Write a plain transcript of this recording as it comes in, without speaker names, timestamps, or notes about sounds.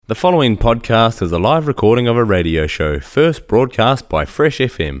The following podcast is a live recording of a radio show first broadcast by Fresh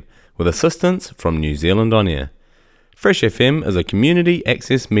FM with assistance from New Zealand On Air. Fresh FM is a community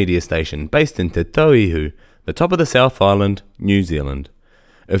access media station based in Te Tauihu, the top of the South Island, New Zealand.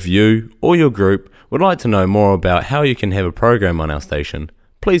 If you or your group would like to know more about how you can have a program on our station,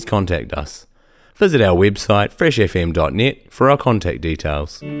 please contact us. Visit our website freshfm.net for our contact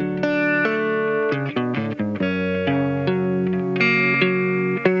details.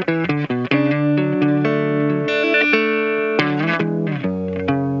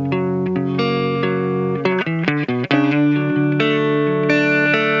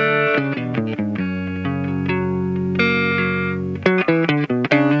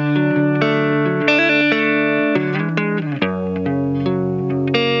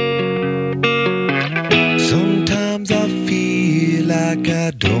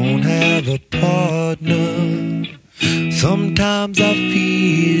 Sometimes I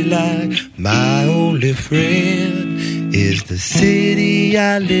feel like my only friend is the city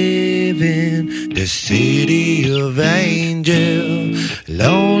I live in, the city of angels.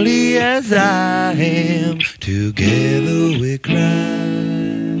 Lonely as I am, together we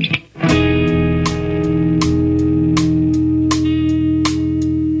cry.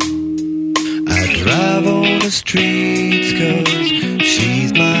 I drive on the streets 'cause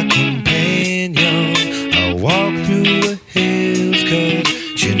she's my companion. I walk through the hills 'cause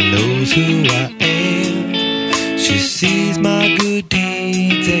she knows who I am. She sees my good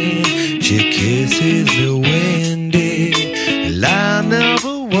deeds and she kisses the windy. And I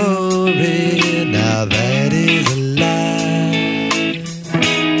never worry, now that is a lie.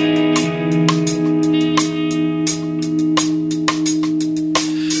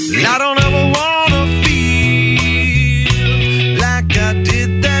 I don't ever wanna feel like I did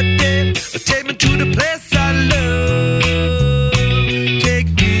that day. Take me to the place I love. Take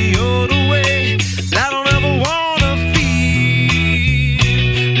me all the way. I don't ever wanna feel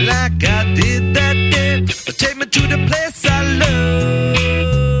like I did that day. Take me to the place I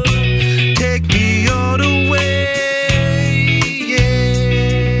love. Take me all the way. Yeah,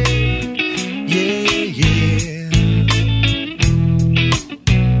 yeah, yeah.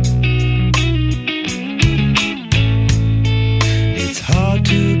 It's hard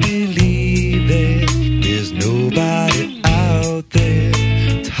to believe that there's nobody out there.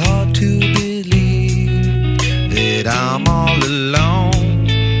 It's hard to believe that I'm all alone.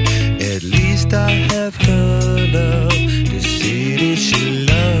 At least I have her love. The city, she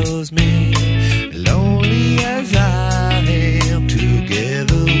loves me. Lonely as I am,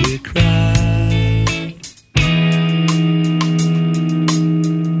 together we cry.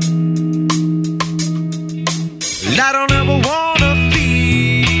 I don't ever wanna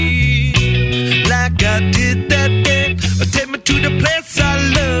feel like I did that day. Take me to the place I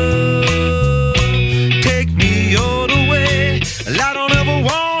love. Take me all the way. I don't ever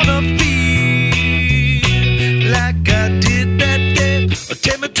wanna feel like I did that day.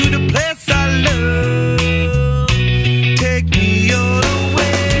 Take me to the place I love. Take me all the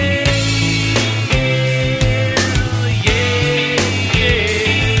way. Yeah, yeah.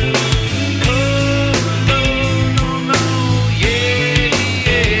 Oh, no, no, no. Yeah,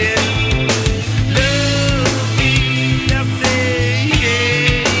 yeah. Love me, I say,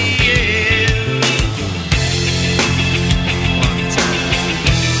 yeah, yeah. One time.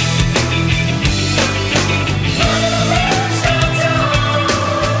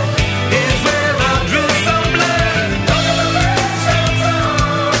 Is where I drew some blood.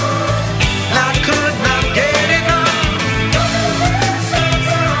 I could not get enough.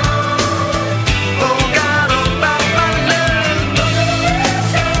 Forgot about my love.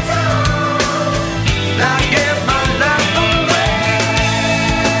 I gave my life away.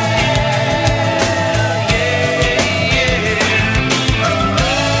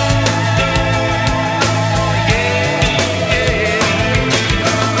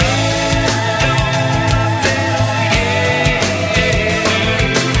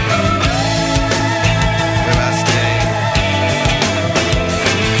 Where I stay.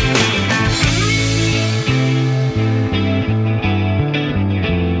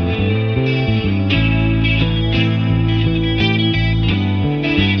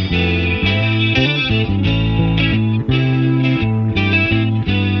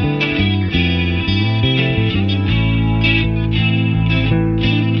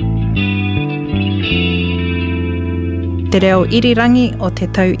 Te reo irirangi o te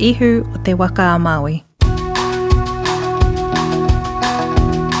tau ihu o te waka a Māui.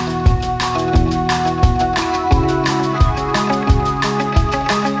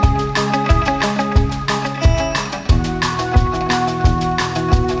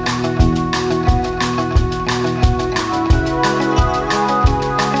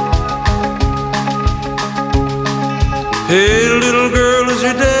 Hey, little girl, is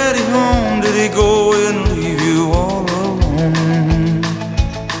your daddy home? Did he go away and leave you all alone?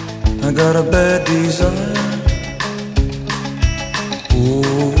 I got a bad desire.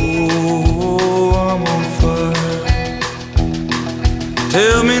 Oh, I'm on fire.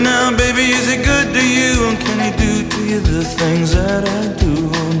 Tell me now, baby, is he good to you? And can he do to you the things that I do?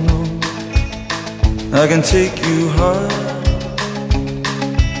 Oh no, I can take you high.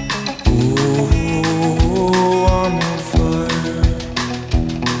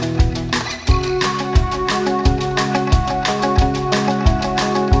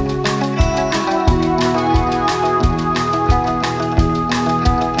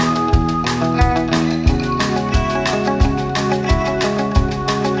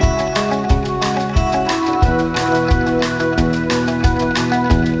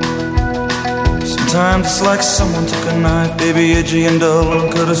 Sometimes it's like someone took a knife, baby, edgy and dull,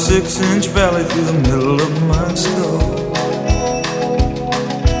 and cut a 6-inch valley through the middle of my skull.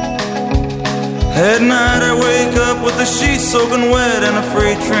 At night I wake up with the sheets soaking wet and a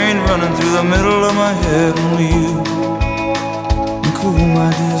freight train running through the middle of my head. Only you can cool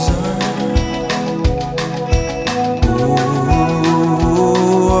my desire.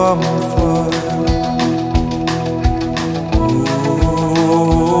 Oh, I'm on fire.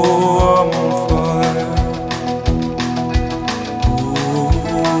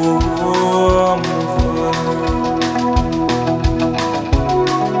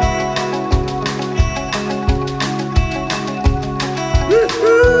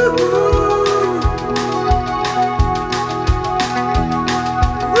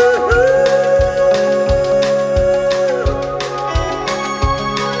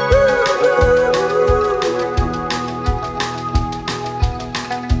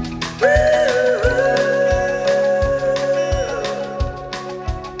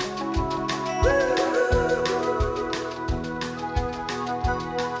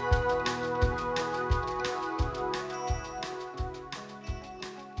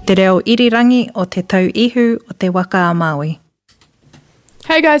 Te reo irirangi o te tau ihu o te waka a Māui.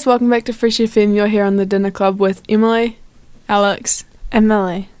 Hey guys, welcome back to Fresh FM. You're here on the Dinner Club with Emily, Alex, and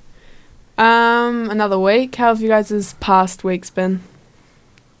Millie. Another week. How have you guys' past weeks been?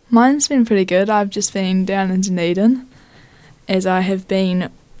 Mine's been pretty good. I've just been down in Dunedin as I have been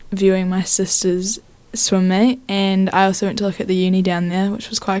viewing my sister's swim meet, and I also went to look at the uni down there, which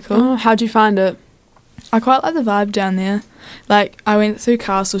was quite cool. Oh, how'd you find it? I quite like the vibe down there. Like, I went through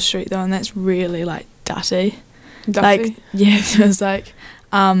Castle Street though, and that's really like dutty. Like, yeah, there was like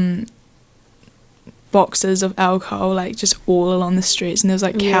boxes of alcohol like just all along the streets, and there was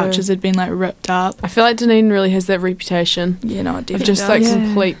like couches that had been like ripped up. I feel like Dunedin really has that reputation. Yeah, no, it definitely of just does. like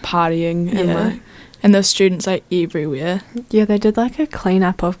complete partying and like, and there's students like everywhere. Yeah, they did like a clean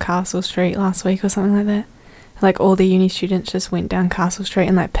up of Castle Street last week or something like that. Like all the uni students just went down Castle Street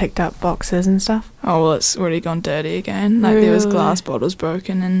and like picked up boxes and stuff. Oh well, it's already gone dirty again. Like there was glass bottles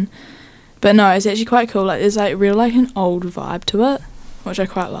broken, and but no, it's actually quite cool. Like there's like real like an old vibe to it, which I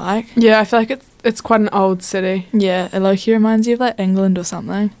quite like. Yeah, I feel like it's quite an old city. Yeah, it like reminds you of like England or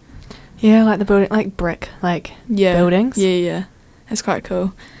something. Yeah, like the building, like brick, like buildings. Yeah, it's quite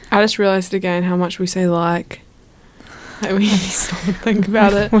cool. I just realised again how much we say like we need to stop and think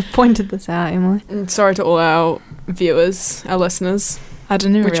about it. We've pointed this out, Emily. And sorry to all our viewers, our listeners. I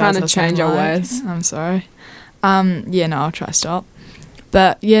didn't even We're trying to change our like. ways. I'm sorry. Yeah, no, I'll try to stop.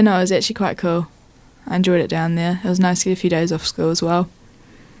 But yeah, no, it was actually quite cool. I enjoyed it down there. It was nice to get a few days off school as well.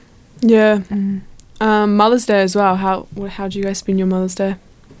 Yeah. Mother's Day as well. How'd you guys spend your Mother's Day?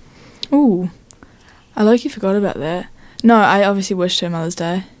 Ooh, I low-key forgot about that. No, I obviously wished her Mother's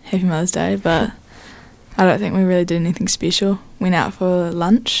Day. Happy Mother's Day, but I don't think we really did anything special. Went out for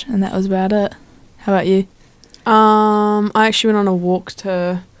lunch and that was about it. How about you? I actually went on a walk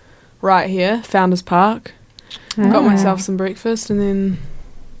to right here, Founders Park. Got myself some breakfast and then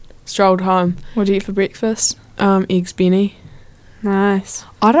strolled home. What did you eat for breakfast? Eggs Benny. Nice.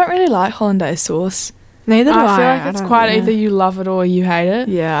 I don't really like hollandaise sauce. Neither do I. I feel like it's quite either you love it or you hate it.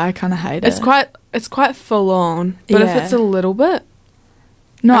 Yeah, I kind of hate It's quite full on, but if it's a little bit,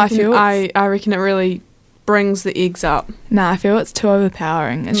 no, I reckon it really brings the eggs up. Nah, I feel it's too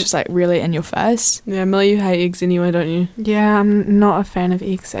overpowering. It's just like really in your face. Yeah, Millie, you hate eggs anyway, don't you? Yeah, I'm not a fan of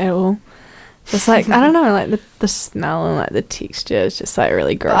eggs at all. Just like, I don't know, like the smell and like the texture is just like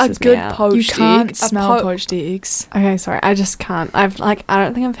really grosses me out. Poached you can't egg, smell poached eggs. Okay, sorry, I just can't. I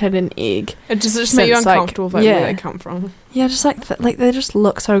don't think I've had an egg. It just makes you uncomfortable with where they come from. Yeah, just like they just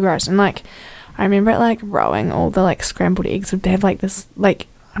look so gross. And like, I remember at like rowing, all the like scrambled eggs would have like this like,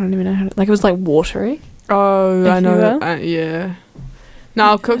 I don't even know how to, like it was like watery. Oh, I know. Yeah. No,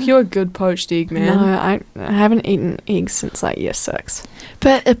 I'll cook you a good poached egg, man. No, I haven't eaten eggs since like year 6.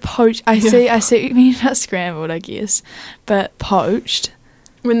 But a poached, I see what you mean about scrambled, I guess. But poached,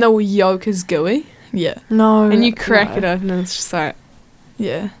 When the yolk is gooey yeah, No. and you crack no. it open and it's just like,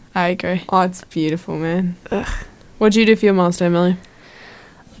 yeah, I agree. oh, it's beautiful, man. Ugh. What'd you do for your Mother's Day, Emily?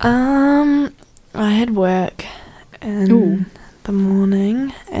 I had work in Ooh. the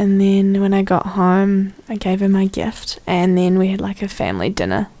morning, and then when I got home, I gave her my gift, and then we had like a family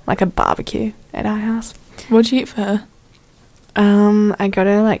dinner, like a barbecue at our house. What'd you get for her? I got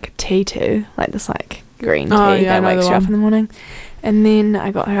her like tea too, like this like green tea Oh, yeah, I that know wakes the you up one. in the morning, and then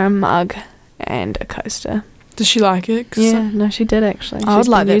I got her a mug and a coaster. Does she like it? 'Cause Yeah, no, she did actually. I would She's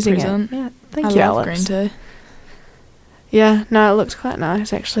like been that using present. It. Yeah, thank I you, love Alex. green tea. Yeah, no, it looked quite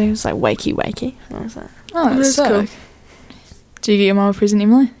nice actually. It was like wakey. I was like, Oh, that's that's cool. cool. Did you get your mum a present,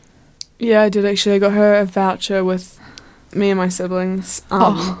 Emily? Yeah, I did actually. I got her a voucher with me and my siblings.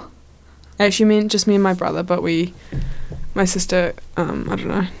 Actually, just me and my brother, but my sister, I don't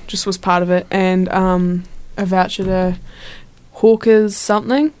know, just was part of it. And a voucher to Hawker's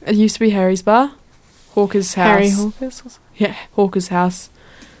something. It used to be Harry's Bar. Hawker's House. Harry Hawkers. Yeah, Hawker's House.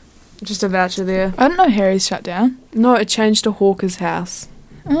 Just a voucher there. I didn't know Harry's shut down. No, it changed to Hawker's House.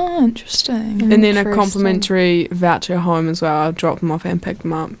 Oh, interesting. And then a Interesting. complimentary voucher home as well. I'll drop them off and pick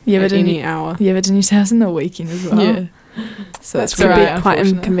them up Yeah, but at didn't any you- hour. Yeah, but didn't you say I was in the weekend as well? Yeah. So that's Could pretty be quite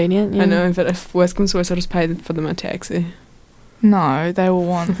unfortunate. inconvenient. Yeah. I know, but if worst comes to worst, I'll just pay for them a taxi. No, they will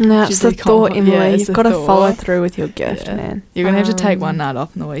want. No, it's the Usually thought, compliment- Emily. yeah, it's You've the got to thought. follow through with your gift, Yeah. man. You're going to have to take one Um, night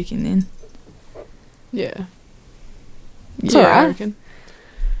off on the weekend then. Yeah. It's Yeah, I alright.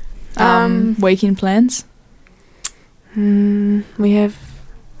 reckon. Weekend plans? We have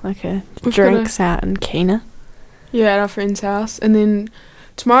like a We've drinks out in Keena. Yeah, at our friend's house. And then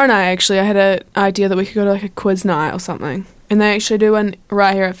tomorrow night, actually, I had an idea that we could go to like a quiz night or something. And they actually do one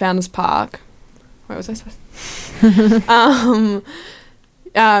right here at Founders Park. Where was I supposed to?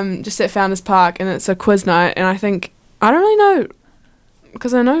 Just at Founders Park, and it's a quiz night. And I don't really know,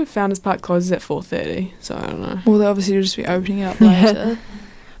 because I know Founders Park closes at 4:30, so I don't know. Well, they obviously will just be opening it up Yeah. later.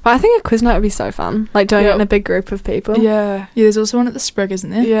 But I think a quiz night would be so fun. Like doing Yeah. it in a big group of people. Yeah, Yeah, there's also one at the Sprig,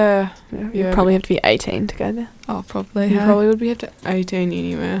 isn't there? yeah. You Yeah. probably have to be 18 to go there. Oh, probably. You hey. probably would be up to 18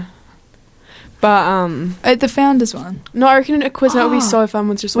 anywhere. But At the Founders one? no, I reckon a quiz night would be Oh. so fun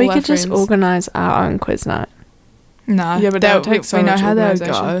with just all We our could just friends. organise our own quiz night. No. Yeah, but that would take so we know much how they would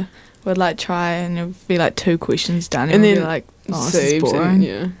organisation. go. We'd like try and it'll be like 2 questions done and, And we'll be then like, oh, this is Saves boring. and,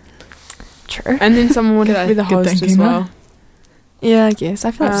 yeah. True. And then someone would Good have to be the good host as thinking, well. though. Yeah, I guess.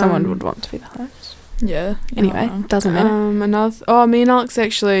 I feel like someone Um, would want to be the host. Yeah. Anyway, Oh. doesn't matter. Me and Alex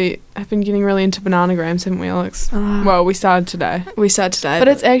actually have been getting really into bananagrams, haven't we, Alex? Oh, Well, we started today. We started today. But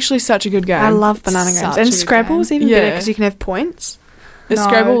it's actually such a good game. I love It's bananagrams. such And a good Scrabble's game. even better Yeah. because you can have points. It's No.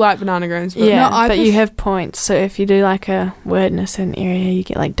 Scrabble like bananagrams, but Yeah, No, I but you pref- have points. So if you do like a word in a certain area, you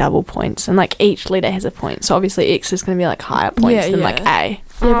get like double points. And like each letter has a point. So obviously X is going to be like higher points Yeah, than yeah. like A.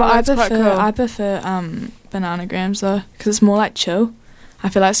 Yeah, but that's quite cool. I prefer bananagrams though, because it's more like chill. I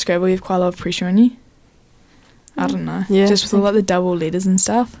feel like Scrabble, you have quite a lot of pressure on you. I don't know. Yeah, Just with all like the double letters and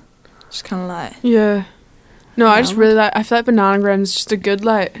stuff. Just kind of like. yeah. No, I just Yeah. really like, I feel like bananagrams is just a good,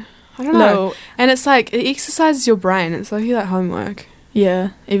 like, I don't know. Little, And it's like, it exercises your brain. It's like you like homework. yeah,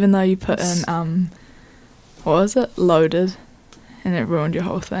 even though you put It's- in, what was it? Loaded. And it ruined your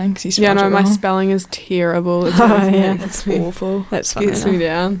whole thing because you Yeah, spelled no, it my wrong. spelling is terrible. It's Oh, always yeah. gets It's me, awful. That's funny. gets me enough.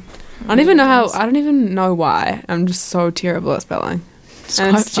 down. I don't even know how, I don't even know why. I'm just so terrible at spelling. It's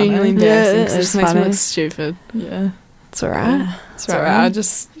And quite it's genuinely funny. embarrassing Yeah, because it it's just makes me funny. look stupid. Yeah. It's alright. It's alright,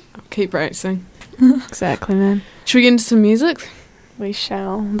 I'll keep practicing. Exactly, man. Should we get into some music? We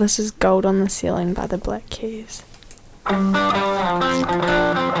shall. This is Gold on the Ceiling by the Black Keys.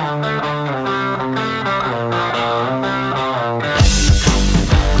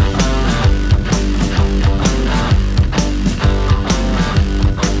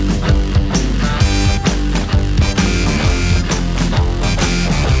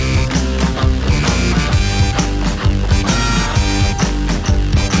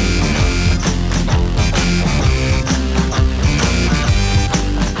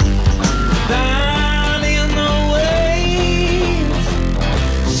 Down in the waves,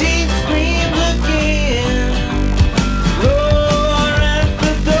 she screams again.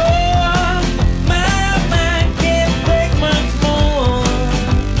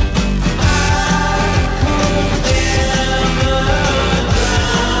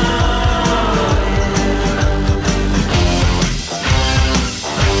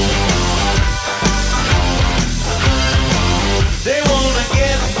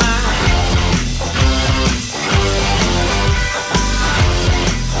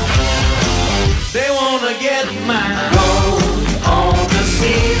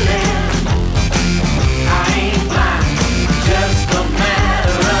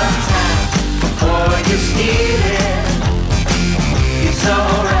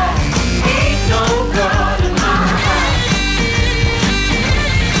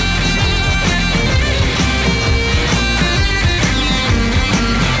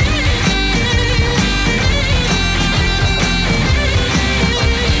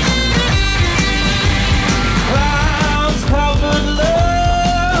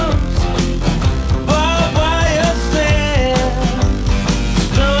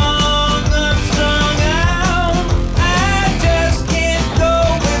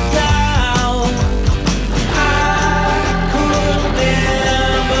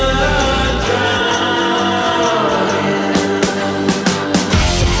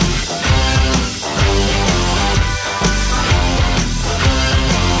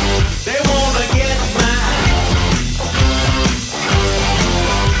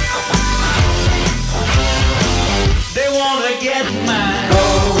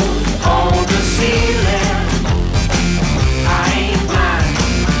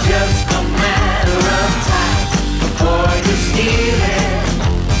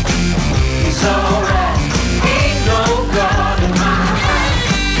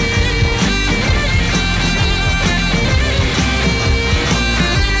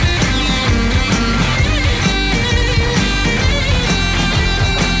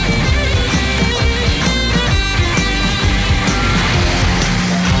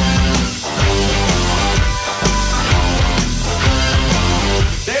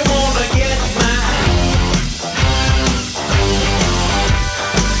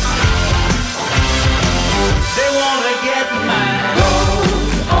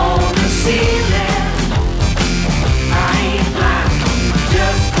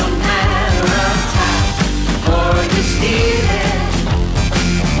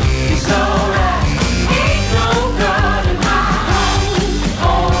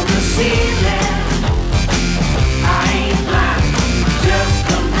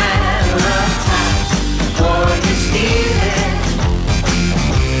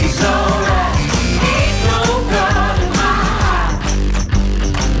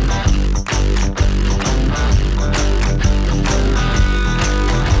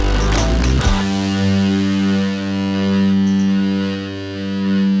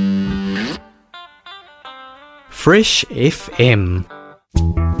 Fresh FM.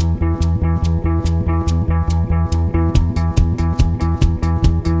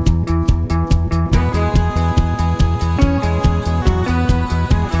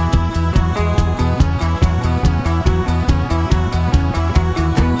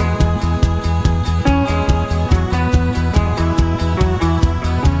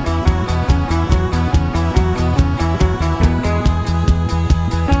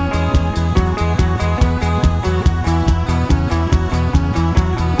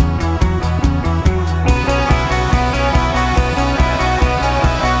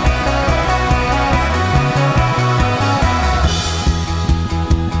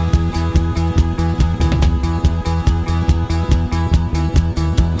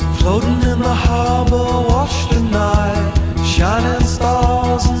 Floating in the harbor, wash the night, shining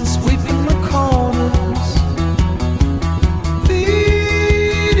stars and sweeping the corners,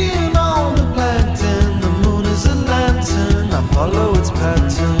 feeding on the plankton. The moon is a lantern, I follow its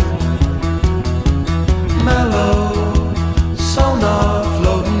pattern. Mellow sonar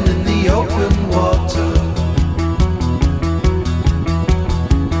floating in the open water.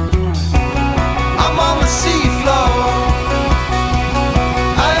 I'm on the seafloor.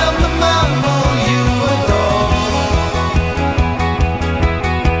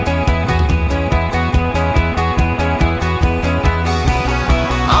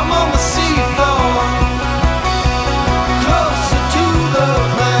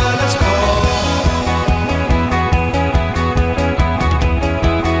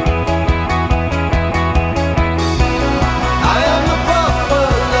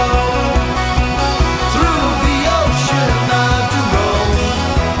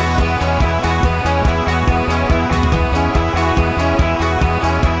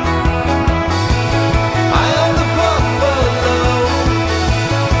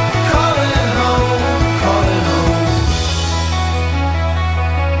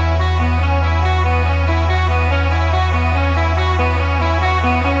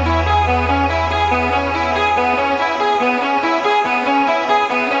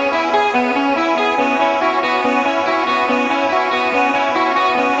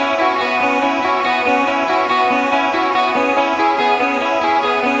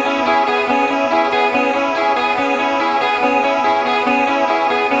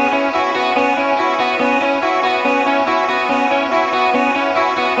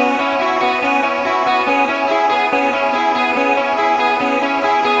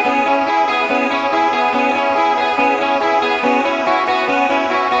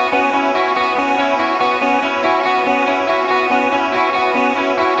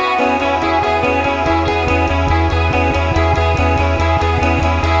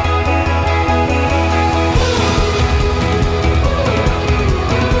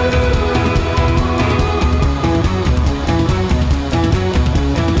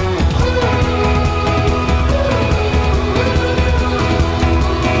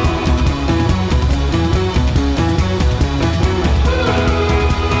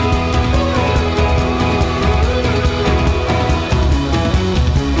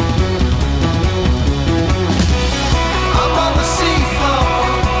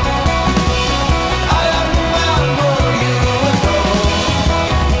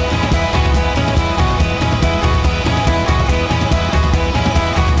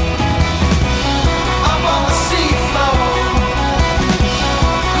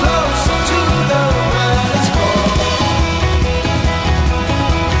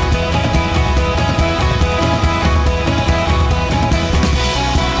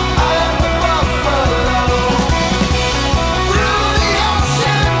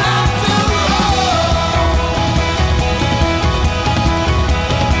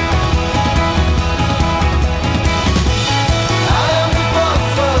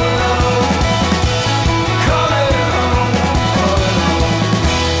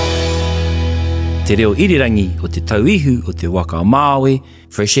 Te reo irirangi o te tauihu o te waka Māori,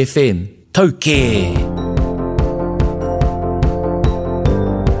 Fresh FM, tau kē!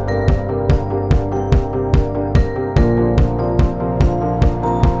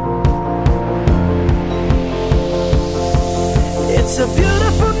 It's a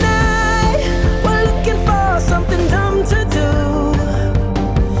beautiful night, we're looking for something dumb to do.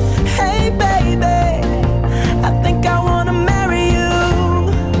 Hey baby, I think I wanna marry you.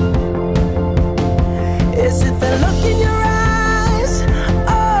 Is it the look in your eyes,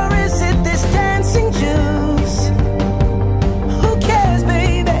 or is it this dancing June?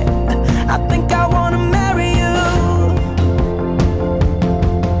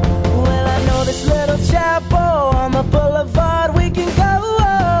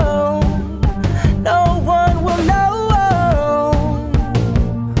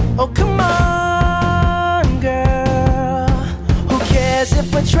 Oh, come on, girl. Who cares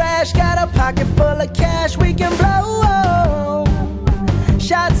if we're trash? Got a pocket full of cash we can blow.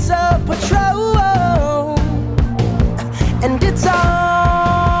 Shots of Patrol. And it's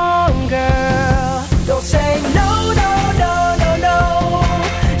on, girl. Don't say no, no, no, no, no.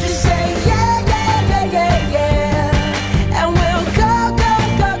 Just say yeah, yeah, yeah, yeah, yeah. And we'll go, go,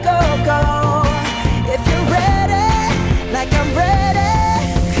 go, go, go. If you're ready, like I'm ready.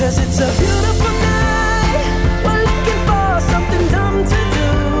 'Cause it's a beautiful night. We're looking for something dumb to do.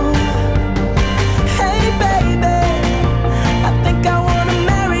 Hey, baby, I think I wanna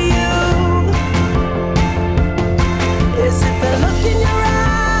marry you. Is it the look in your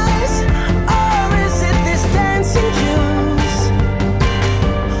eyes, or is it this dancing juice?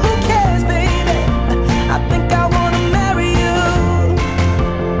 Who cares, baby? I think I wanna marry you.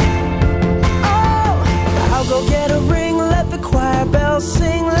 Oh, I'll go get a ring, let the choir bells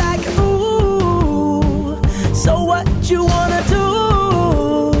sing like ooh. So what you wanna do?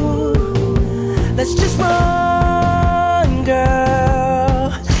 Let's just run,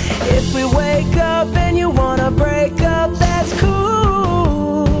 girl. If we wake up and you wanna break up, that's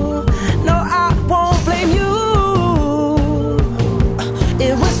cool. No, I won't blame you.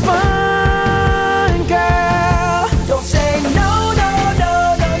 It was fun, girl. Don't say no, no, no,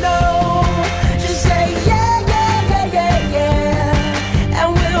 no, no. Just say yeah, yeah, yeah, yeah, yeah. And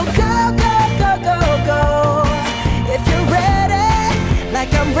we'll go, go, go, go, go. If you're ready,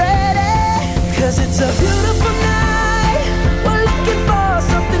 like I'm ready. 'Cause it's a beautiful night. We're looking for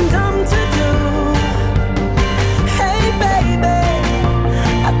something dumb to do. Hey, baby,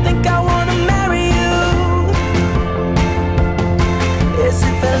 I think I wanna marry you. Is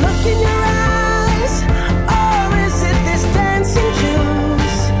it the look in your eyes, or is it this dancing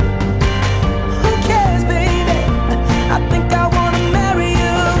juice? Who cares, baby? I think I wanna marry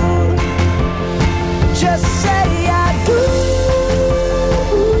you. Just say I do.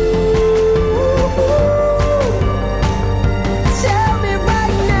 Tell me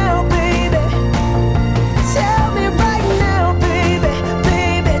right now, baby. Tell me right now, baby.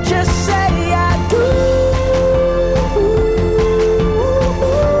 Baby, just say I do.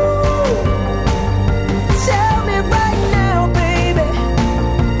 Tell me right now, baby.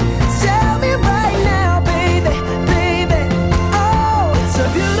 Tell me right now, baby. Baby, oh, it's a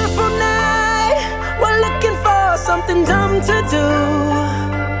beautiful night. We're looking for something dumb to do.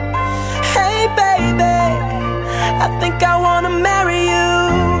 Hey, baby, I think I wanna marry you.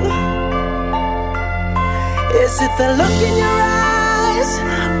 Is it the look in your eyes,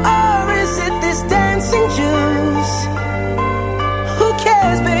 or is it this dancing juice? Who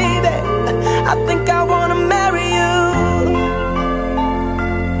cares, baby? I think I wanna marry you.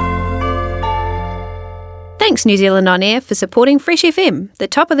 Thanks New Zealand On Air for supporting Fresh FM, the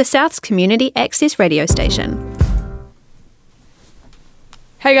top of the South's community access radio station.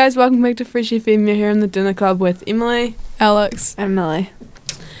 Hey guys, welcome back to Fresh FM. You're here in the dinner club with Emily. Alex. And Millie.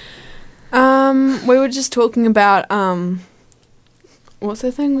 We were just talking about what's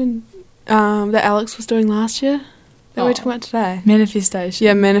the thing when that Alex was doing last year that we're talking about today? Manifestation.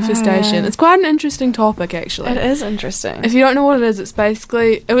 Yeah, manifestation. Oh, yeah. It's quite an interesting topic, actually. It is interesting. If you don't know what it is, it's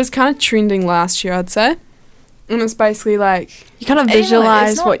basically, it was kind of trending last year, I'd say. And it's basically like, You kind of Anyway,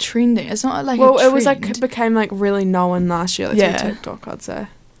 visualize it's not what. trending. It's not like well, a it was like, trend. it became like really known last year, like Yeah. through TikTok, I'd say.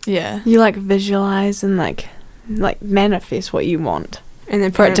 Yeah. You like visualize and like manifest what you want And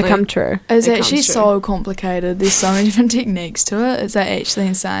then for it to apparently- come true. It's It actually comes true. so complicated. There's so many different techniques to it. It's like actually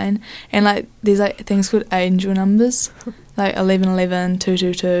insane. And like there's like things called angel numbers, like 1111,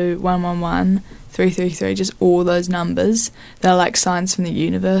 222, 111, 333. Just all those numbers. They're like signs from the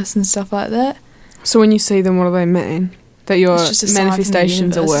universe and stuff like that. So when you see them, what do they mean? That your It's just a sign from the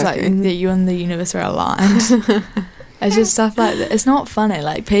manifestations are universe. It's working. like that you and the universe are aligned. It's just stuff like that. It's not funny.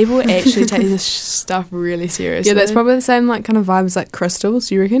 Like people actually take this stuff really seriously. Yeah, that's probably the same like kind of vibe as like crystals,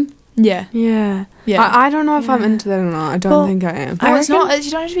 you reckon? Yeah. Yeah. Yeah. I don't know if I'm Yeah. into that or not. I don't Well, think I am. Well, I it's reckon- not.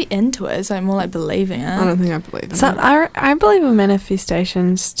 You don't have to be into it. It's like more like believing it. I don't think I believe in So it. I believe in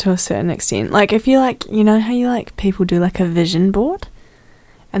manifestations to a certain extent. Like if you like, you know how you like people do like a vision board,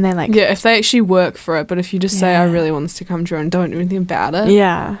 and they like Yeah, if they actually work for it, but if you just say I Yeah. really want this to come true and don't do anything about it.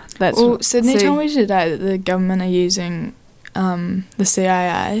 yeah, that's Well, Sydney see- told me today that the government are using the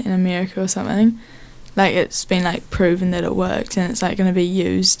CIA in America or something. Like it's been like proven that it worked, and it's like going to be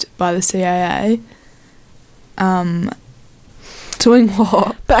used by the CIA. Doing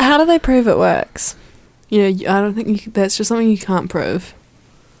what? But how do they prove it works? Yeah, I don't think that's just something you can't prove.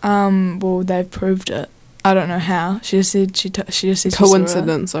 Well, they've proved it. I don't know how. She just said she just said she saw it.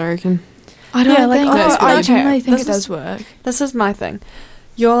 Coincidence, I reckon. I don't Yeah, like, think. oh, I okay, genuinely think this it is- does work. This is my thing.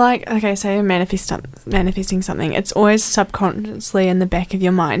 you're like, okay, say you're manifesting something. It's always subconsciously in the back of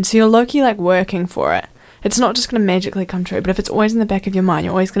your mind. So you're low-key, like, working for it. It's not just going to magically come true, but if it's always in the back of your mind,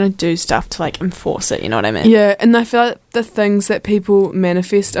 you're always going to do stuff to, like, enforce it, you know what I mean? Yeah, and I feel like the things that people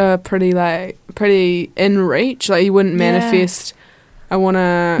manifest are pretty in reach. Like, you wouldn't manifest, I want to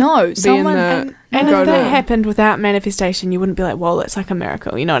And if that happened without manifestation, you wouldn't be like, well, it's like a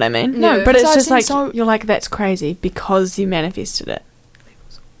miracle, you know what I mean? No, but it's I've just seen like, you're like, that's crazy because you manifested it.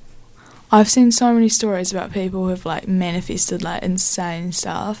 I've seen so many stories about people who've, like, manifested, like, insane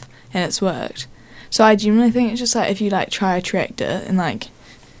stuff and it's worked. So I genuinely think it's just, like, if you, like, try attract it and, like,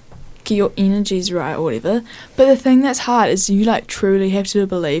 get your energies right or whatever. But the thing that's hard is you, like, truly have to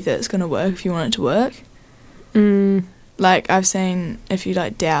believe that it's going to work if you want it to work. Like, I've seen if you,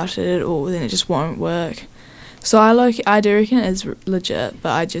 like, doubt it at all, then it just won't work. So I do reckon it is legit,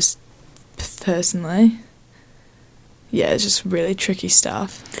 but I just personally, yeah, it's just really tricky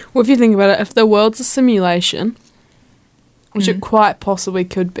stuff. Well, if you think about it, if the world's a simulation, which it quite possibly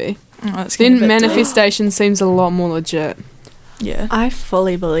could be, then manifestation seems a lot more legit. Yeah. I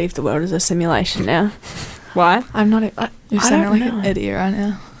fully believe the world is a simulation now. Why? I'm not... You're sounding like an idiot right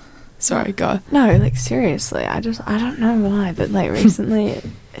now. Sorry, go. No, like, seriously, I don't know why, but, like, recently,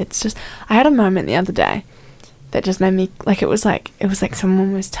 it's just... I had a moment the other day that just made me... Like, it was like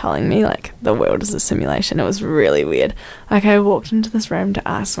someone was telling me, like, the world is a simulation. It was really weird. Like, I walked into this room to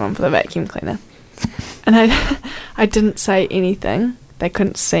ask someone for the vacuum cleaner, and I didn't say anything. They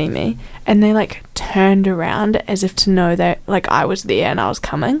couldn't see me, and they, like, turned around as if to know that, like, I was there and I was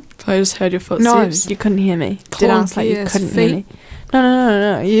coming. So I just heard your footsteps. No, you couldn't hear me. Did ask, like, you couldn't hear me. feet.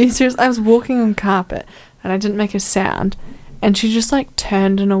 No. You seriously, I was walking on carpet and I didn't make a sound, and she just, like,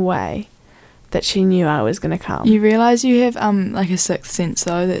 turned in a way that she knew I was gonna come. You realise you have like a sixth sense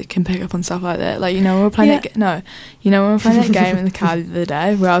though that can pick up on stuff like that. Like, you know, when we were playing when we were playing that game in the car the other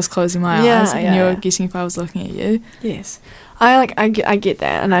day where I was closing my eyes and you were guessing if I was looking at you. Yes, I get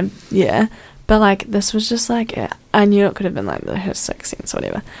that, and but, like, this was just like, I knew it could have been like her sixth sense or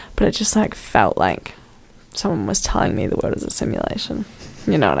whatever, but it just, like, felt like someone was telling me the world is a simulation.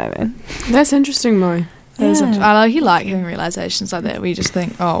 You know what I mean? That's interesting, Mo. I like having realizations like that where you just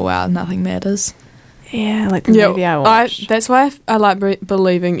think, oh wow, nothing matters. Yeah, like the movie I watched. That's why I like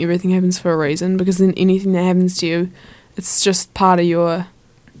believing everything happens for a reason, because then anything that happens to you, it's just part of your...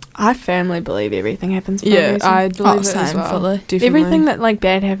 I firmly believe everything happens for a reason. Yeah, I believe that as well. Fully. Definitely. Everything that, like,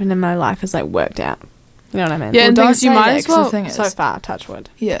 bad happened in my life is, like, worked out. You know what I mean? Yeah, and don't things you say might that, as 'cause well... the thing is, so far, touch wood.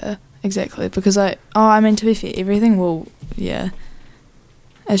 Yeah, exactly. Because I mean, to be fair, everything will,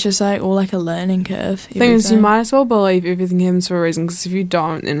 it's just, like, all like a learning curve. The thing is, you might as well believe everything happens for a reason, because if you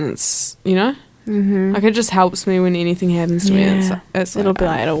don't, then it's, you know? Mm-hmm. Like, it just helps me when anything happens to me. It'll be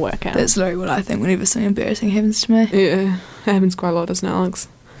like, it'll work out. That's literally what I think whenever something embarrassing happens to me. Yeah, it happens quite a lot, doesn't it, Alex?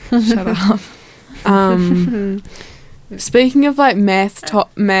 Shut up. Speaking of, like, math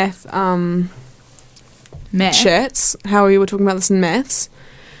chats, how we were talking about this in maths,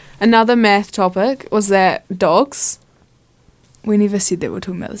 another math topic was that dogs... We never said that we're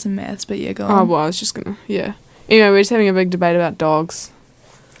talking about this in maths, but yeah, go on. Oh, well, I was just gonna... Yeah. Anyway, we're just having a big debate about dogs.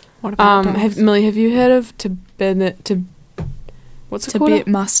 What about dogs? Millie, have you heard of what's it called? Tibet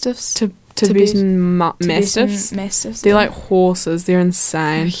Mastiffs. Tibetan Mastiffs. Mastiffs. They're like horses. They're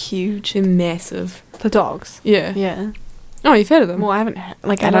insane. They're huge. They're massive. The dogs? Yeah. Yeah. Oh, you've heard of them? Well, I haven't...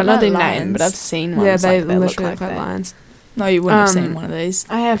 Like, They I don't look know their like name, lions. but I've seen ones. Yeah, they that literally look look like that. lions. No, you wouldn't have seen one of these.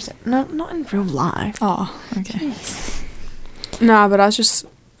 I have seen... No, not in real life. Oh, okay. Nah, but I was just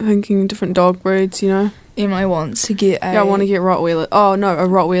thinking different dog breeds, you know? Emily wants to get a... Yeah, I want to get Rottweiler. Oh, no, a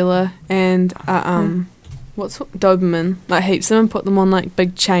Rottweiler and Doberman. Like, heaps of them, put them on, like,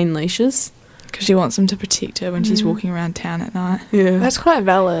 big chain leashes. Because she wants them to protect her when she's walking around town at night. Yeah. That's quite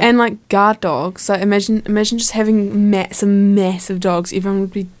valid. And, like, guard dogs. Like, imagine just having some massive dogs. Everyone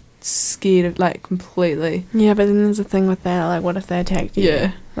would be scared of, like, completely. Yeah, but then there's a thing with that. Like, what if they attacked you?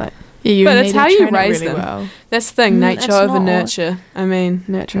 Yeah. Like... Yeah, you but need it's to how you train it raise really them. well. That's the thing, nature it's over not. nurture. I mean,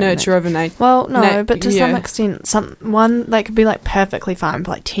 nurture over nature. Well, no, but to some extent, one they could be, like, perfectly fine for,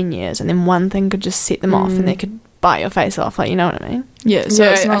 like, 10 years, and then one thing could just set them off, and they could bite your face off. Like, you know what I mean? Yeah, so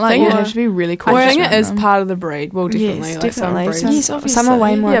Yeah, it's not I like think you it- have to be really cautious. I think it around is them. part of the breed. Well, definitely. Yes, like, some definitely. breeds. Yes, Some are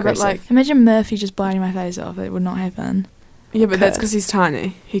way obviously. more Yeah, but, aggressive. like- Imagine Murphy just biting my face off. It would not happen. Yeah, but that's could. because he's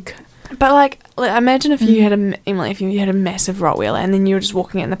tiny. He could. But, like imagine if you had if you had a massive Rottweiler and then you were just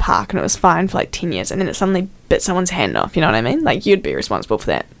walking in the park and it was fine for, like, 10 years and then it suddenly bit someone's hand off, you know what I mean? Like, you'd be responsible for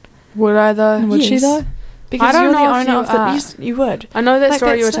that. Would I, though? Would she, though? Because I don't you're know the if owner you of the... are. Yes, you would. I know that Like,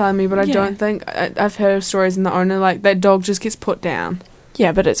 story you were that's telling me, but I yeah. don't think... I've heard of stories in the owner, like, that dog just gets put down.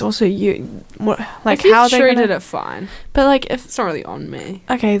 Yeah, but it's also you. What, like, if you how they treated gonna, it fine. But like, if It's not really on me.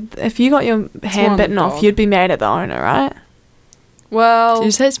 okay, if you got your hand on the bitten off, dog. you'd be mad at the owner, right? Well, Did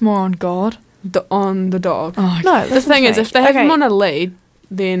you say it's more on God? on the dog. Oh, okay. No, The listen thing to is, me. if they have Okay. him on a lead,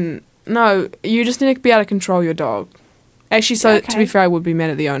 then no, you just need to be able to control your dog. Actually, so to Okay. be fair, I would be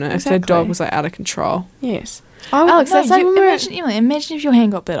mad at the owner if their Exactly. dog was like out of control. Yes. Alex, that's like when we were- imagine if your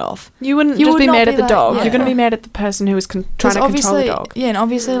hand got bit off. You wouldn't You just would be not mad be at the like- dog. yeah. You're going to be mad at the person who was trying to control the obviously, dog. yeah, and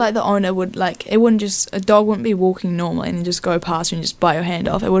obviously, like the owner would like it wouldn't just a dog wouldn't be walking normally and then just go past you and just bite your hand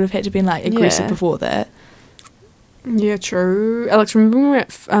off. It would have had to been like aggressive Yeah. before that. Yeah, true. Alex, remember when we were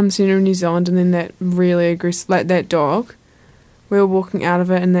at Central New Zealand and then that really aggressive, like that dog, we were walking out of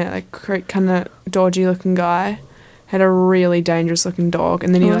it and that like kind of dodgy looking guy had a really dangerous looking dog,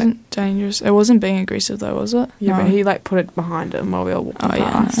 and then It he like, wasn't dangerous. It wasn't being aggressive though, was it? yeah, No. but he like put it behind him while we were walking Oh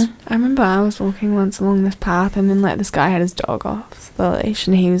yeah, past. no. I remember I was walking once along this path and then like this guy had his dog off the leash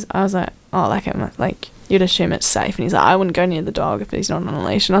and I was like, oh, like you'd assume it's safe, and he's like, I wouldn't go near the dog if he's not on a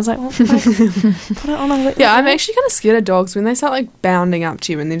leash, and I was like, well, put it on a leash. Yeah, I'm actually kind of scared of dogs when they start like bounding up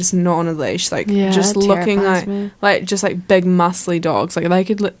to you and they're just not on a leash, like just it looking terrifies like me. just like big muscly dogs, like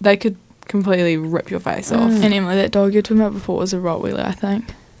they could completely rip your face off. And Emily, that dog you were talking about before was a Rottweiler, I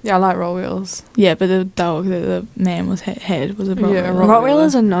think. Yeah, I like Rottweilers. Yeah, but the dog that the man was had was a Rottweiler. Yeah,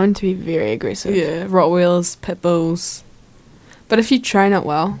 Rottweilers are known to be very aggressive. Yeah, Rottweilers, pit bulls. But if you train it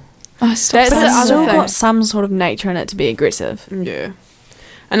well, Oh, stop That's But the it's other still thing. got some sort of nature in it to be aggressive. yeah.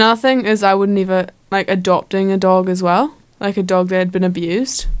 Another thing is I would never like adopting a dog as well, like a dog that had been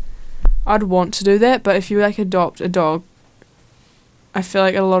abused. I'd want to do that, but if you like adopt a dog, I feel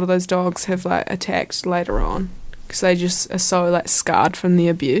like a lot of those dogs have like attacked later on because they just are so like scarred from the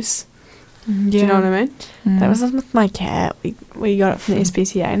abuse. Do you know what I mean? That was with my cat. We got it from the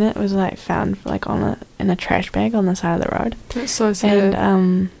SPCA and it was like found like in a trash bag on the side of the road. That's so sad.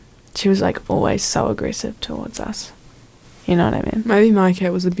 And she was like always so aggressive towards us. You know what I mean? Maybe my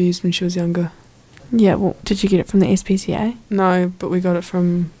cat was abused when she was younger. Yeah, well, did you get it from the SPCA? No, but we got it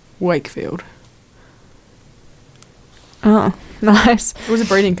from Wakefield. Oh, nice. It was a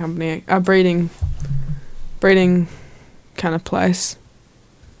breeding company, a breeding kind of place.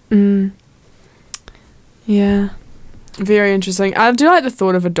 Yeah. Very interesting. I do like the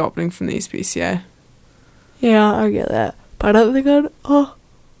thought of adopting from the SPCA. Yeah, I get that. But I don't think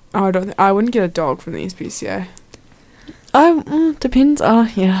I wouldn't get a dog from the SPCA. Depends. Oh,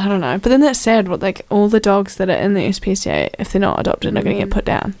 yeah, I don't know. But then that's sad. What, like, all the dogs that are in the SPCA, if they're not adopted, are going to get put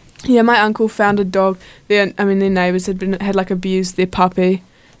down. Yeah, my uncle found a dog. Their neighbours had like abused their puppy,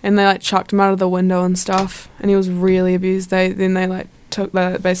 and they like chucked him out of the window and stuff. And he was really abused. They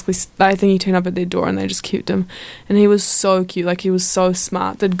basically, I think he turned up at their door and they just kept him. And he was so cute. Like, he was so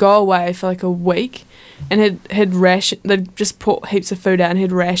smart. They'd go away for like a week, and they'd just put heaps of food out and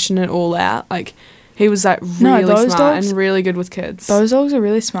he'd ration it all out. Like, he was like really those smart dogs- and really good with kids. Those dogs are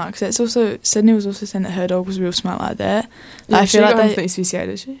really smart because that's also Sydney was also saying that her dog was real smart like that. Yeah, I she feel like got him they, from the SPCA,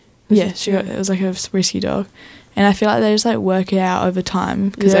 did she? yeah, it was like a rescue dog, and I feel like they just like work it out over time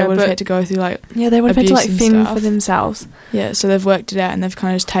because Yeah, they would have but- had to go through like Yeah, they would have had to, like, abuse and fend stuff. for themselves. yeah, so they've worked it out and they've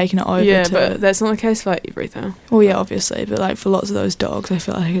kind of just taken it over. Yeah, to, but that's not the case for like everything. well, yeah, obviously, but like for lots of those dogs, I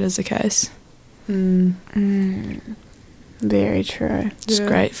feel like it is the case. Very true. Just Yeah.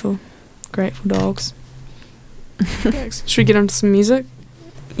 grateful dogs. Should we get onto some music?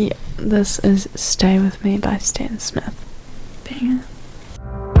 Yeah, this is Stay With Me by Stan Smith. Banger.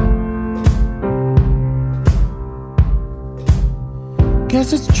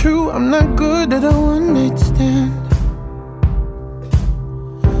 Guess it's true, I'm not good at a one-night stand.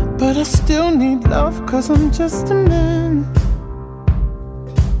 But I still need love, cause I'm just a man.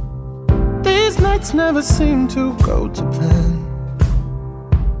 These nights never seem to go to plan.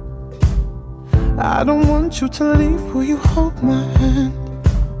 I don't want you to leave, will you hold my hand?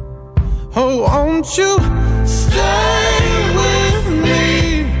 Oh, won't you stay with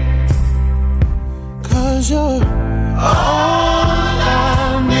me? Cause you're all I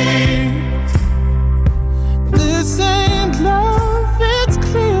need. This ain't love, it's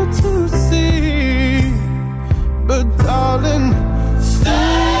clear to see. But darling,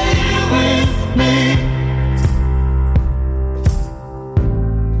 stay with me.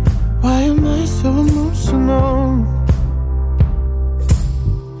 Why am I so emotional?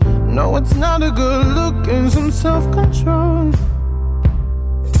 No, it's not a good look and some self-control.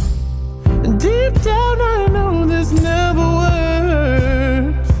 Deep down I know this never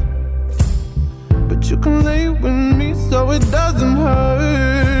works, but you can lay with me so it doesn't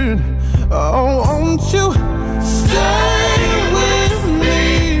hurt. Oh, won't you stay with me?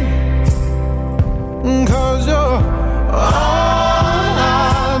 Cause you're all I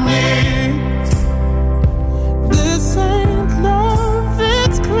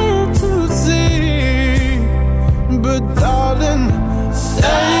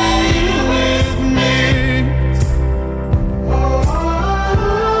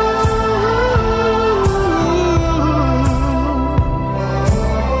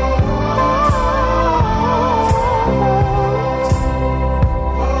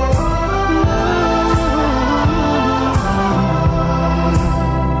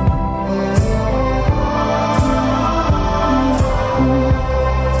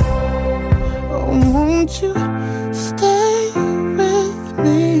won't you stay with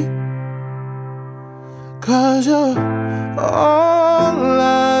me? 'Cause you're all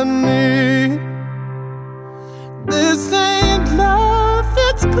I need. This ain't love,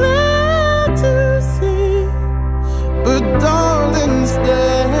 it's clear to see. But darling,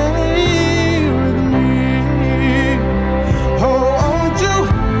 stay with me. Oh, won't you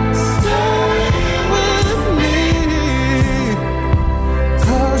stay with me?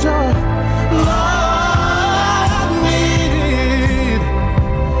 'Cause you're all I need.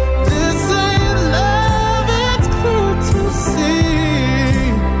 This ain't love, it's clear to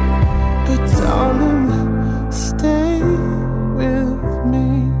see. But darling, stay with me.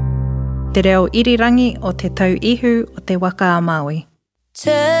 Te reo irirangi o te tau ihu o te waka a Māui.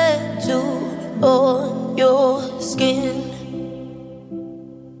 Tattooed on your skin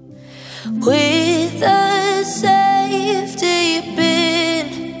with a safety pin.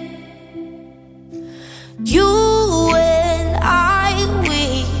 You and I, we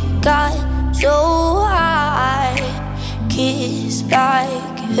got so high, kissed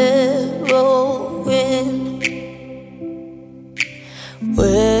like heroin.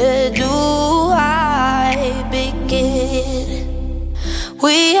 Where do I begin?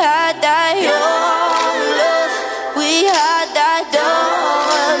 We had that young love, we had that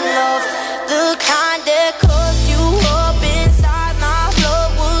dumb love. The kind that cuts you up inside my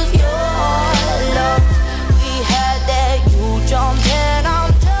blood was your love. We had that you jump and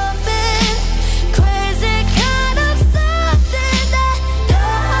I'm jumping, crazy kind of something, that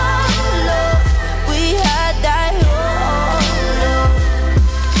dumb love. We had that young love,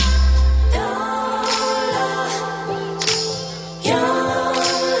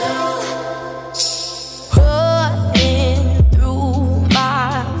 running through my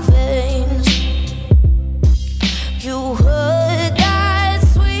veins. You heard that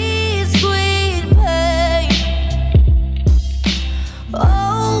sweet, sweet pain.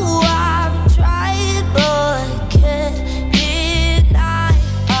 Oh, I've tried but can't deny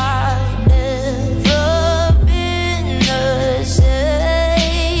I've never been the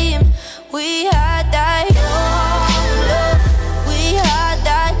same. We had that young love, we had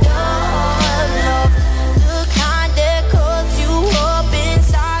that dumb love. The kind that cuts you up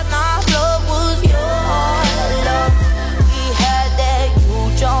inside my blood was your love. We had that you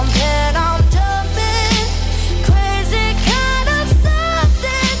jump and I'm jumping, crazy kind of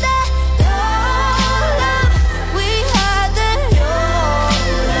something, that dumb love. We had that young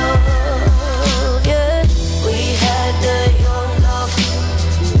love, yeah. We had the young love,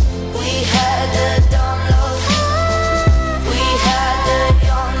 we had the dumb love. We had the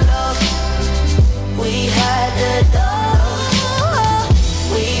young love, we had the dumb love.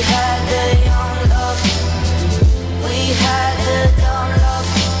 We had the young love, we had the dumb love.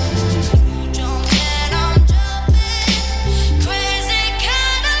 You jump and I'm jumping, crazy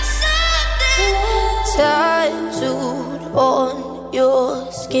kind of something. Tattooed on your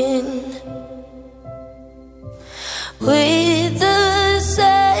skin with the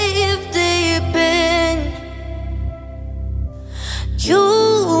safety pin. You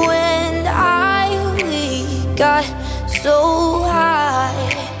and I, we got so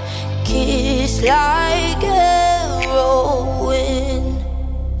high, kissed like heroin.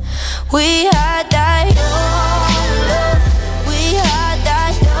 We had that young love, we had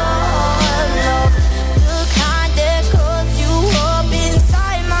that dumb love. The kind that cuts you up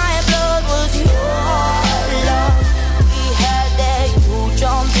inside my blood was your love. We had that you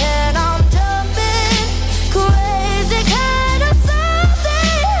jump and I'm jumping, crazy kind of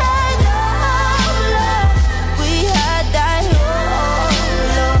something, that dumb love. We had that young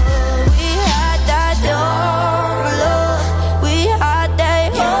love, we had that dumb love. We had that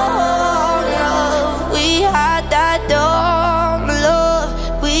young love, we had that dumb love.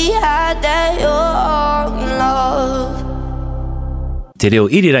 We had that young love. Te reo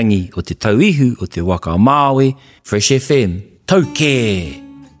irirangi o te tauihu o te waka o Māui, Fresh FM, tau kē!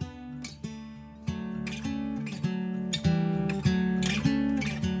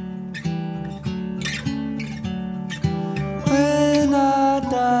 When I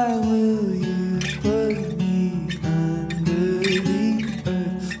die, will you put me under the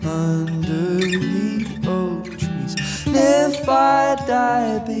earth, under the oak trees? And if I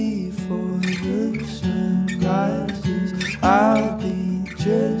die before the sun rises, I'll be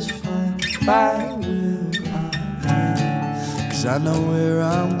just fine. Why will I? 'Cause I know where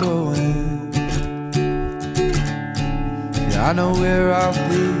I'm going. Yeah, I know where I'll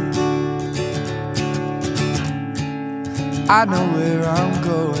be. I know where I'm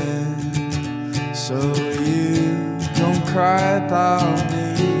going, so you don't cry about me.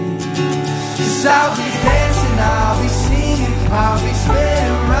 'Cause 'Cause I'll be dancing, I'll be singing, I'll be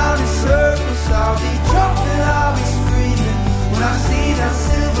spinning around in circles, I'll be jumping, I'll be screaming when I see that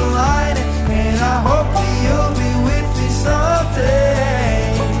silver lining, and I hope that you'll be with me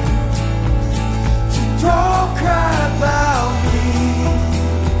someday. So don't cry about me,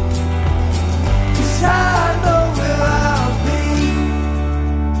 'cause I know where I'll be.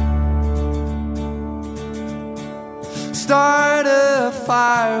 Start a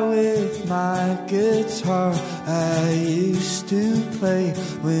fire with my guitar I used to play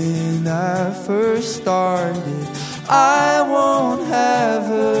when I first started. I won't have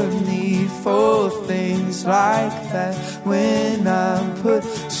a need for things like that when I'm put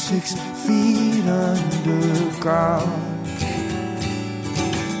 6 feet underground.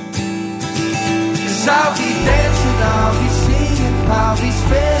 'Cause I'll be dancing, I'll be singing, I'll be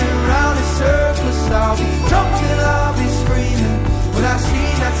spinning around in circles, I'll be jumping, I'll be screaming when I see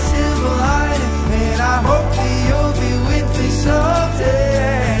that silver lining, and I hope that you'll be with me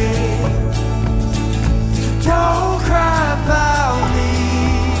someday. So don't cry about me,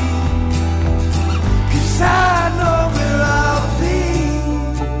 'cause I know where I'll be.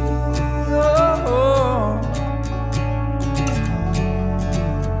 Oh.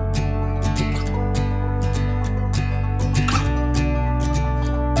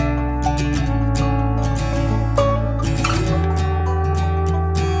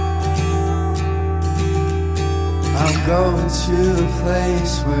 I'm going to a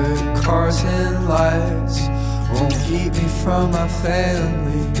place where cars and lights won't keep me from my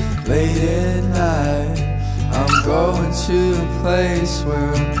family late at night. I'm going to a place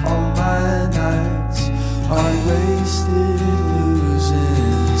where all my nights are wasted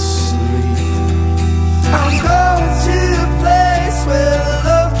losing sleep. I'm going to a place where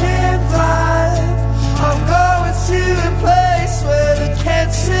love can thrive. I'm going to a place where the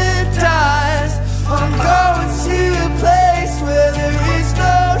cancer dies. I'm going to a place where there is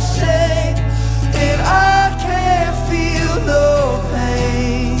no shame, and I can't feel no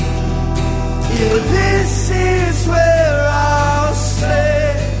pain. Yeah, this is where I'll stay,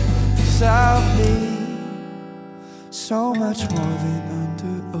 'cause I'll be so much more than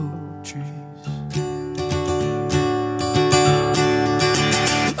under oak trees.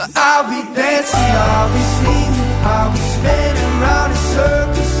 I'll be dancing, I'll be singing, I'll be spinning around in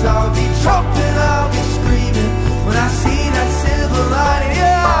circles, I'll be jumping, I'll be screaming when I see that silver lining.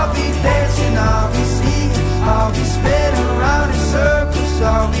 Yeah, I'll be dancing, I'll be singing, I'll be spinning around in circles,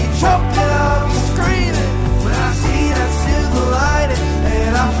 I'll be jumping, I'll be screaming when I see that silver lining,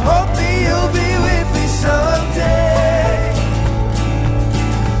 and I hope that you'll be with me someday.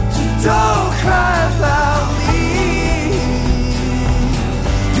 So don't cry about me,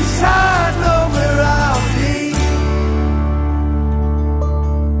 'cause I know where I'll be.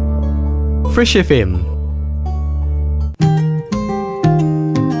 Fresh FM.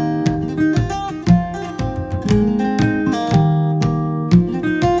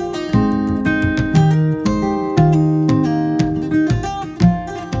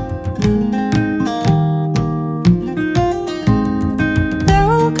 There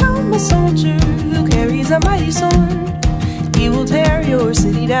will come a soldier who carries a mighty sword. He will tear your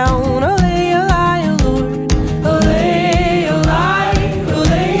city down. Olay, olay, O Lord. Olay, olay,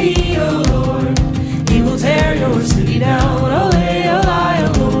 olay, O Lord.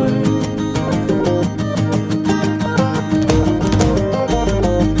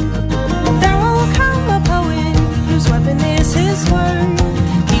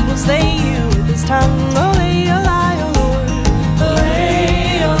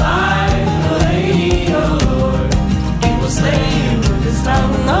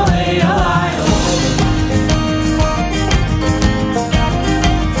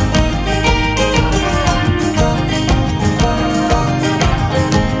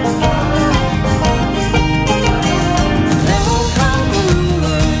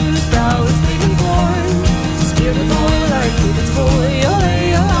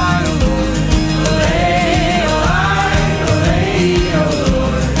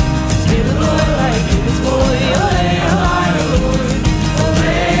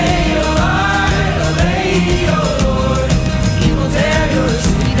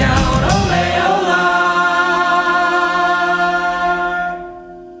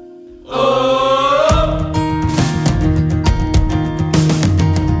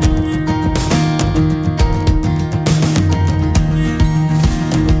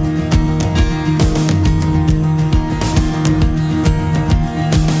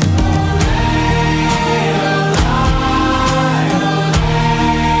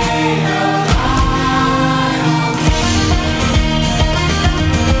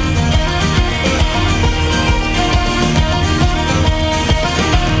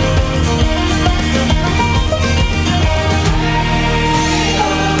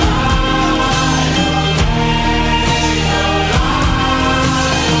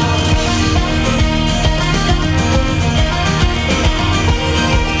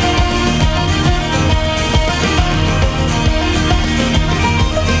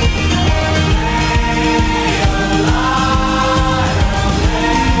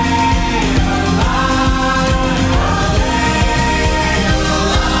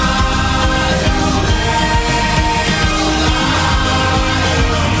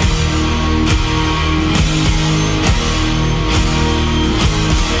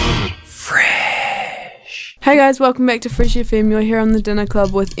 Hey guys, welcome back to Fresh FM. You're here on the Dinner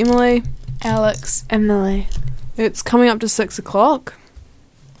Club with Emily. Alex. Emily. It's coming up to 6 o'clock.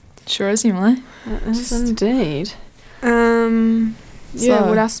 Sure is, Emily. It is indeed. Yeah, So-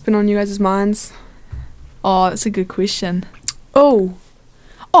 what else has been on you guys' minds? Oh, that's a good question. Oh,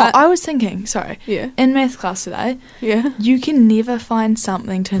 I was thinking, sorry, yeah. in math class today, Yeah? you can never find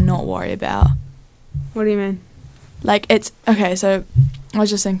something to not worry about. What do you mean? Like, it's, okay, so I was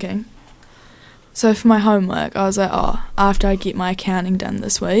just thinking. So for my homework, I was like, oh, after I get my accounting done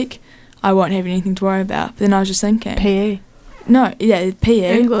this week, I won't have anything to worry about. But then I was just thinking. PE. No, yeah,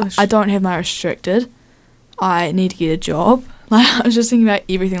 PE. English. I don't have my restricted. I need to get a job. Like, I was just thinking about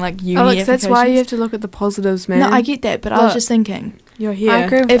everything, like uni Alex, that's why you applications. have to look at the positives, man. No, I get that, but I was Look. just thinking. You're here. I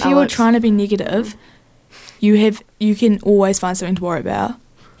agree with If you were Alex. trying to be negative, you can always find something to worry about.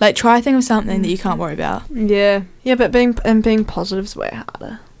 Like, try think of something that you can't worry about. Yeah. Yeah, but being positive is way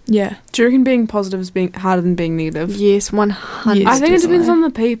harder. Yeah. Do you reckon being positive is being harder than being negative? Yes, 100%. I think it depends on the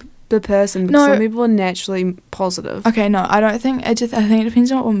person, because No. some people are naturally positive. Okay, no, I don't think I think it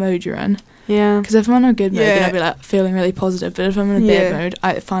depends on what mood you're in. Yeah. Because if I'm in a good mood, then Yeah. I'll be like feeling really positive. But if I'm in a Yeah. bad mood,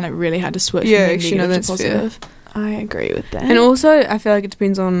 I find it really hard to switch Yeah, from being actually, no, negative to that's fair. positive. I agree with that. And also, I feel like it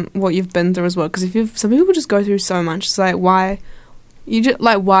depends on what you've been through as well. Because some people just go through so much. It's like, why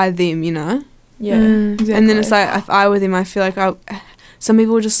them, you know? Yeah, exactly. And then it's like, if I were them, I feel like some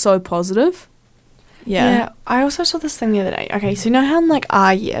people are just so positive. Yeah. I also saw this thing the other day. Okay, so you know how in like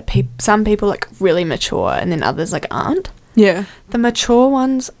our year, some people like really mature and then others like aren't? Yeah. The mature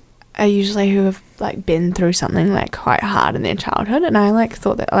ones are usually who have like been through something like quite hard in their childhood, and I like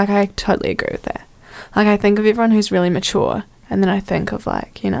thought that, like, I totally agree with that. Like, I think of everyone who's really mature, and then I think of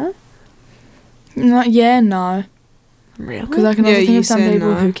like, you know, No, yeah, no. really, Because I can Yeah, also think you of some said people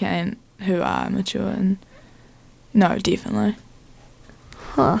no. who are mature and no, definitely.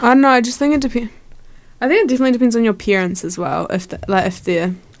 huh? I don't know. I just think it depends. I think it definitely depends on your parents as well. If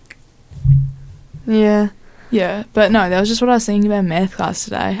they're Yeah, Yeah, but no, that was just what I was thinking about in math class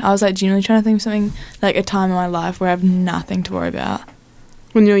today. I was like genuinely trying to think of something, like a time in my life where I have nothing to worry about.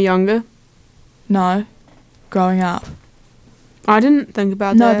 when you're younger. No, growing up. I didn't think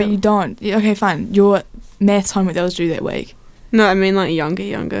about No, that. but you don't. Okay, fine. Your maths homework that was due that week. No, I mean like younger.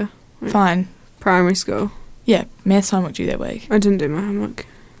 Like Fine. primary school. Yeah, maths homework due that week. I didn't do my homework.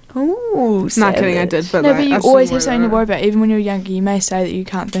 oh, Not kidding, I did. But No, like, but I you still always worry have something to about worry about. Even when you're younger, you may say that you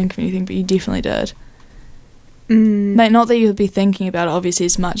can't think of anything, but you definitely did. it. Like, not that you'll be thinking about it, obviously,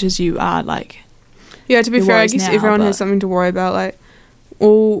 as much as you are, like... Yeah, to be your fair, I worries guess now, everyone but- has something to worry about. Like,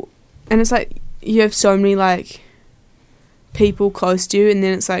 and it's like you have so many like people close to you, and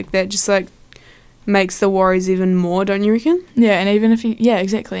then it's like that just like makes the worries even more, don't you reckon? Yeah, and even if you... Yeah,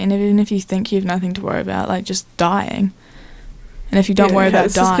 exactly. And even if you think you have nothing to worry about, like, just dying. And if you don't Yeah, worry about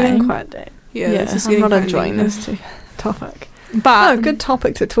this is getting dying... quite deep. Yeah, Yeah, it's just I'm getting not quite enjoying negative. this topic. But Oh, good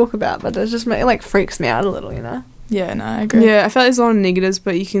topic to talk about, but it just it like freaks me out a little, you know. Yeah, no, I agree. Yeah, I feel like there's a lot of negatives,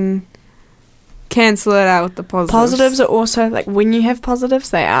 but you can cancel it out with the positives. Positives are also like when you have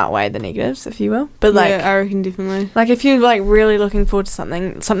positives, they outweigh the negatives, if you will. But like, yeah, I reckon definitely. like if you're like really looking forward to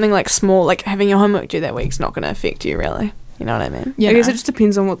something like small, like having your homework due that week's not going to affect you really. You know what I mean? You I guess know. it just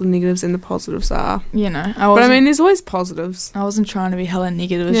depends on what the negatives and the positives are. You know, But I mean, there's always positives. I wasn't trying to be hella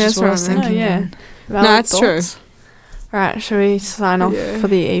negative. It's Yeah, just that's what I was right, man. thinking. Oh, yeah. and- Valid it's true. thoughts. Right, shall we sign off Yeah. for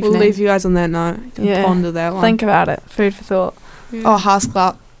the evening? We'll leave you guys on that note. You can Yeah. ponder that one. Think about it. Food for thought. Yeah. Oh,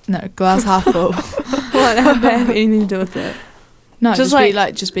 glass half full. What? How bad have anything to do with it? No, Just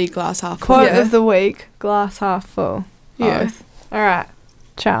just be glass half full. Quote Yeah. of the week: glass half full. Yeah. Both. All right.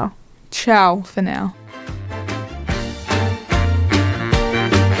 Ciao. Ciao. For now.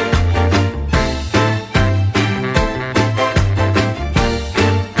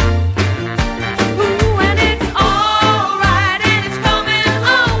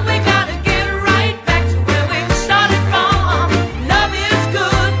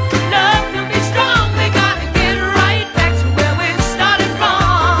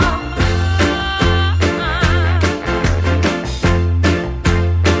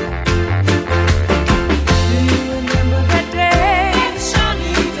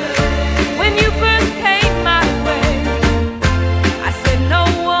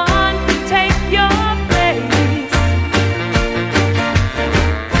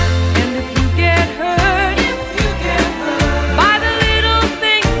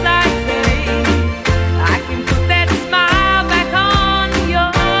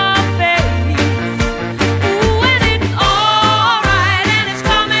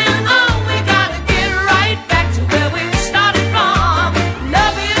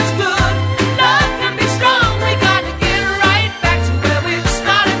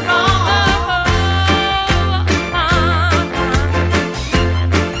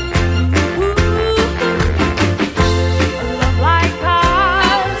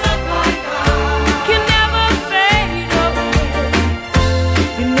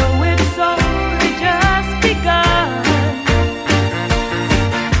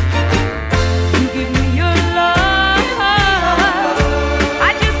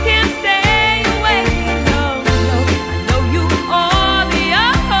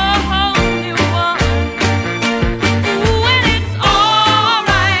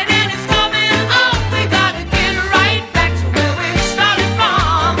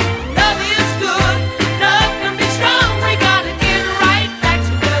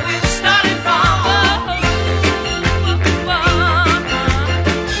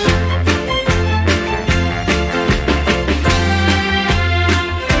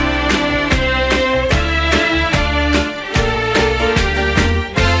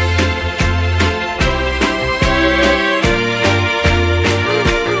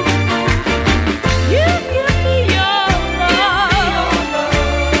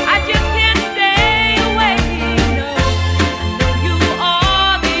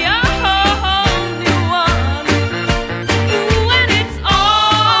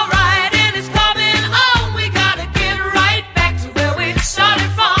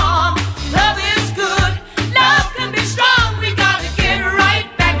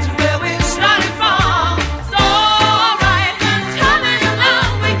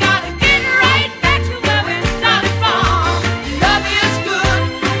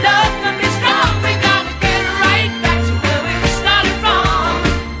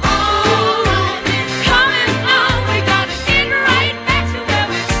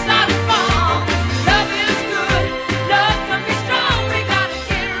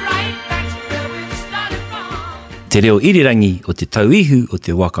 Te reo irirangi o te tauihu o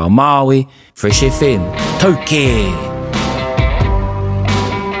te waka o Māui, Fresh FM, tau kē!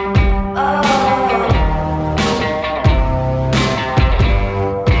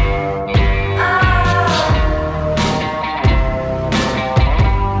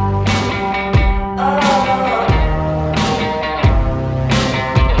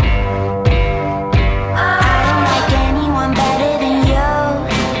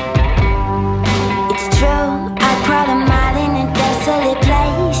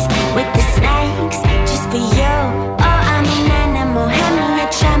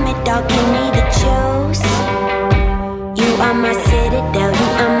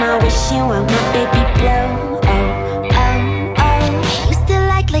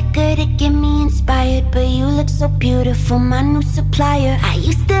 So beautiful, my new supplier. I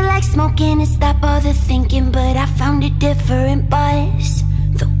used to like smoking and stop all the thinking, but I found a different buzz.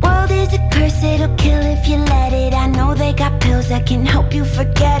 The world is a curse, it'll kill if you let it. I know they got pills that can help you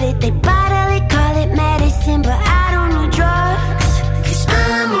forget it. They bottle it, call it medicine, but I don't need drugs, 'cause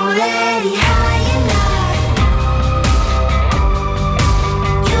I'm already high enough.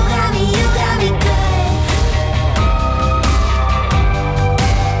 You got me good.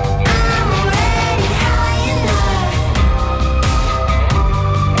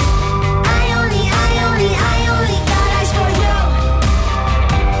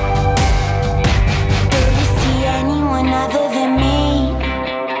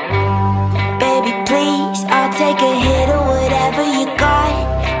 Take a hit of whatever you got.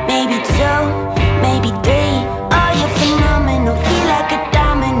 Maybe 2, maybe 3. Oh, you're phenomenal. Feel like a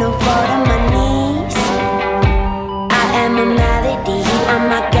domino. Fall to my knees. I am a melody. You are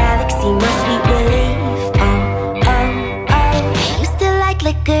my galaxy, my sweet relief. Oh, oh, oh. Used to like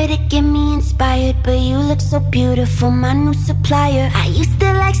liquor to get me inspired, but you look so beautiful, my new supplier. I used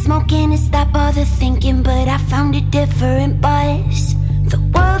to like smoking and stop all the thinking, but I found a different buzz. The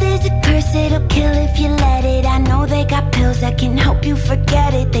world is a curse, it'll kill if you let it. I know they got pills that can help you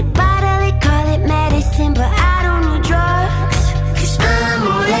forget it. They bottle it, call it medicine, but I don't need drugs, 'cause I'm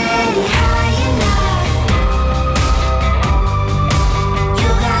already high enough. You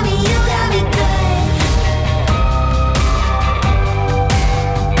got me good.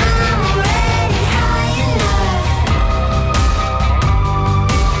 I'm already high enough.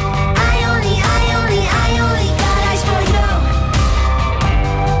 I only got eyes for you.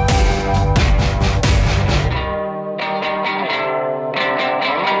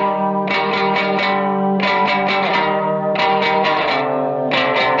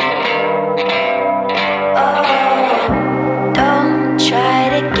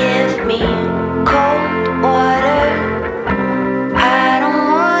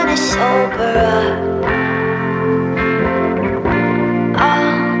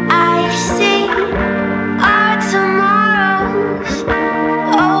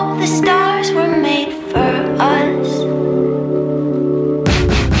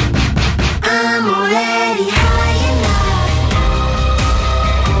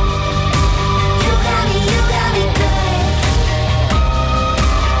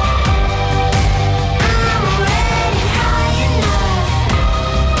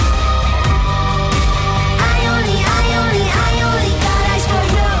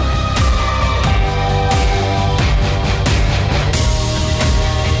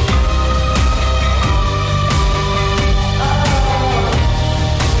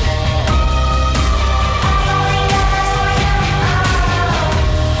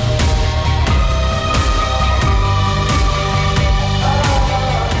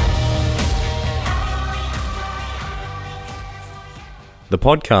 The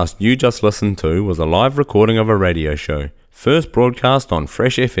podcast you just listened to was a live recording of a radio show, first broadcast on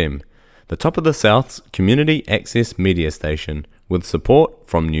Fresh FM, the top of the South's community access media station, with support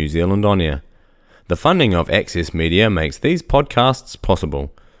from New Zealand On Air. The funding of Access Media makes these podcasts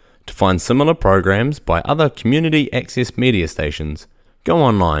possible. To find similar programs by other community access media stations, go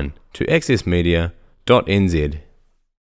online to accessmedia.nz.